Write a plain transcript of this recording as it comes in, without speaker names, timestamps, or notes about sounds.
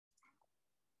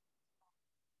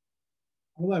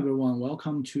Hello everyone,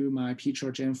 welcome to my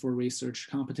PCHR Gen 4 research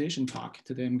competition talk.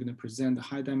 Today I'm going to present the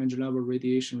high damage level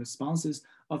radiation responses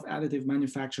of additive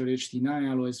manufactured HT9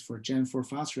 alloys for Gen 4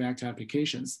 fast reactor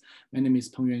applications. My name is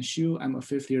Pengyuan Xiu. I'm a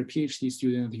fifth-year PhD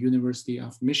student at the University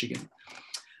of Michigan.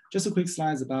 Just a quick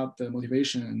slides about the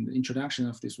motivation and the introduction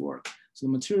of this work. So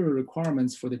the material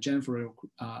requirements for the Gen 4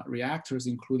 reactors,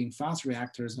 including fast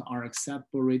reactors, are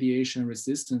acceptable radiation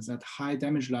resistance at high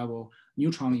damage level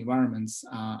neutron environments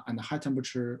and high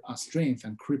temperature strength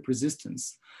and creep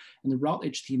resistance. And the wrought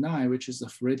HT9, which is a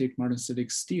ferritic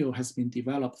martensilic steel, has been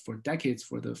developed for decades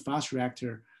for the fast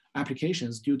reactor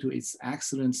applications due to its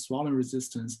excellent swelling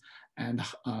resistance and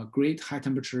great high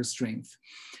temperature strength.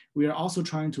 We are also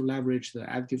trying to leverage the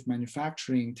additive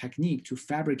manufacturing technique to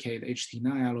fabricate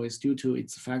HT9 alloys due to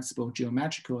its flexible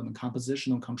geometrical and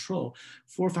compositional control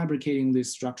for fabricating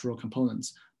these structural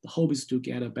components. The hope is to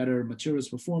get a better materials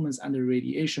performance under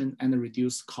radiation and a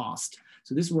reduced cost.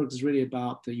 So this work is really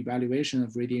about the evaluation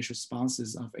of radiation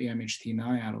responses of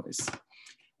AMHT9 alloys.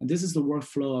 And this is the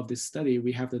workflow of this study.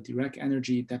 We have the direct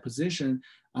energy deposition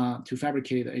to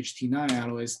fabricate the HT9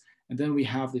 alloys. And then we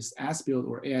have this as-built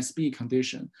or ASB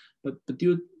condition.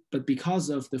 But because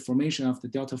of the formation of the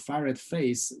delta Firaid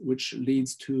phase, which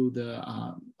leads to the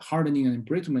hardening and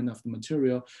embrittlement of the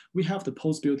material, we have the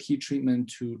post-built heat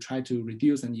treatment to try to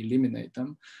reduce and eliminate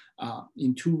them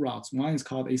in two routes. One is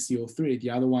called ACO3, the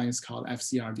other one is called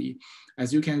FCRD.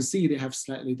 As you can see, they have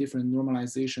slightly different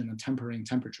normalization and tempering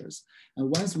temperatures. And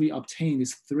once we obtain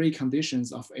these three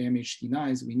conditions of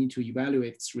AMHT9s, we need to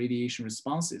evaluate its radiation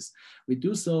responses. We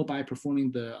do so by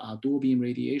performing the dual beam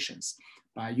radiations,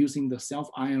 by using the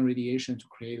self-ion radiation to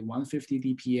create 150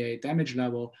 dPa damage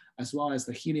level, as well as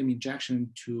the helium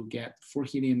injection to get 4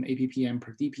 helium APPM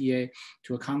per dPa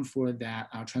to account for that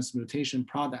transmutation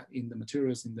product in the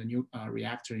materials in the new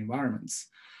reactor environments.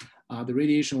 The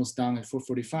radiation was done at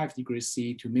 445 degrees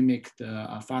C to mimic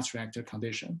the fast reactor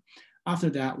condition. After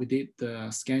that, we did the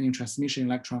scanning transmission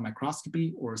electron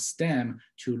microscopy, or STEM,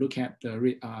 to look at the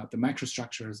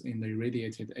microstructures in the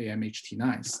irradiated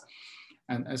AMHT9s.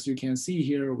 And as you can see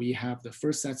here, we have the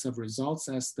first sets of results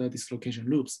as the dislocation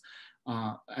loops.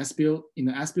 In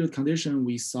the as-built condition,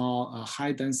 we saw a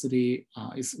high density,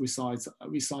 we saw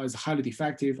it's highly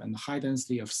defective and high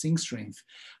density of sink strength.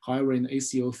 However, in the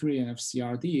ACO3 and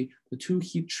FCRD, the two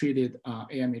heat-treated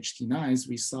AMHT9s,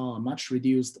 we saw a much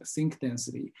reduced sink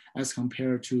density as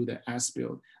compared to the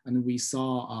as-built. And we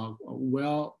saw a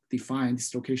well-defined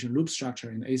dislocation loop structure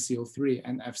in ACO3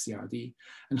 and FCRD.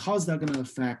 And how is that going to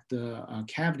affect the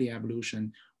cavity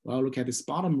evolution? Well, look at this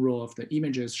bottom row of the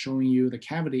images showing you the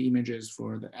cavity images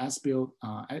for the as-built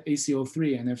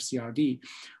ACO3 and FCRD.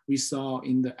 We saw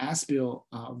in the as-built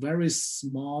very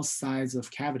small size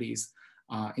of cavities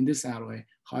in this alloy.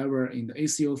 However, in the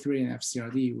ACO3 and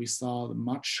FCRD, we saw the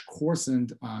much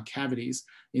coarsened cavities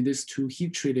in these two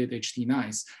heat-treated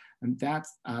HT9s. And that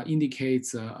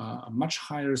indicates a much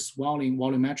higher swelling,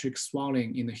 volumetric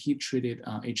swelling in the heat-treated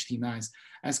HT9s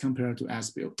as compared to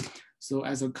as-built. So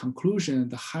as a conclusion,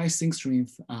 the high sink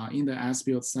strength in the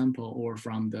as-built sample or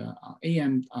from the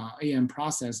AM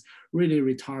process really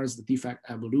retards the defect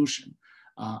evolution.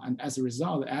 And as a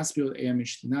result, the as-built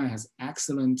AMHT9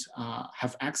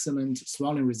 have excellent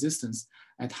swelling resistance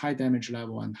at high damage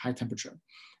level and high temperature.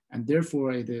 And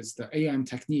therefore, the AM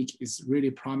technique is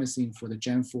really promising for the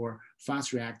Gen 4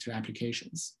 fast reactor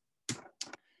applications.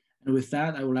 And with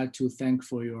that, I would like to thank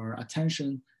for your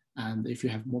attention. And if you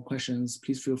have more questions,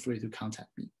 please feel free to contact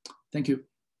me. Thank you.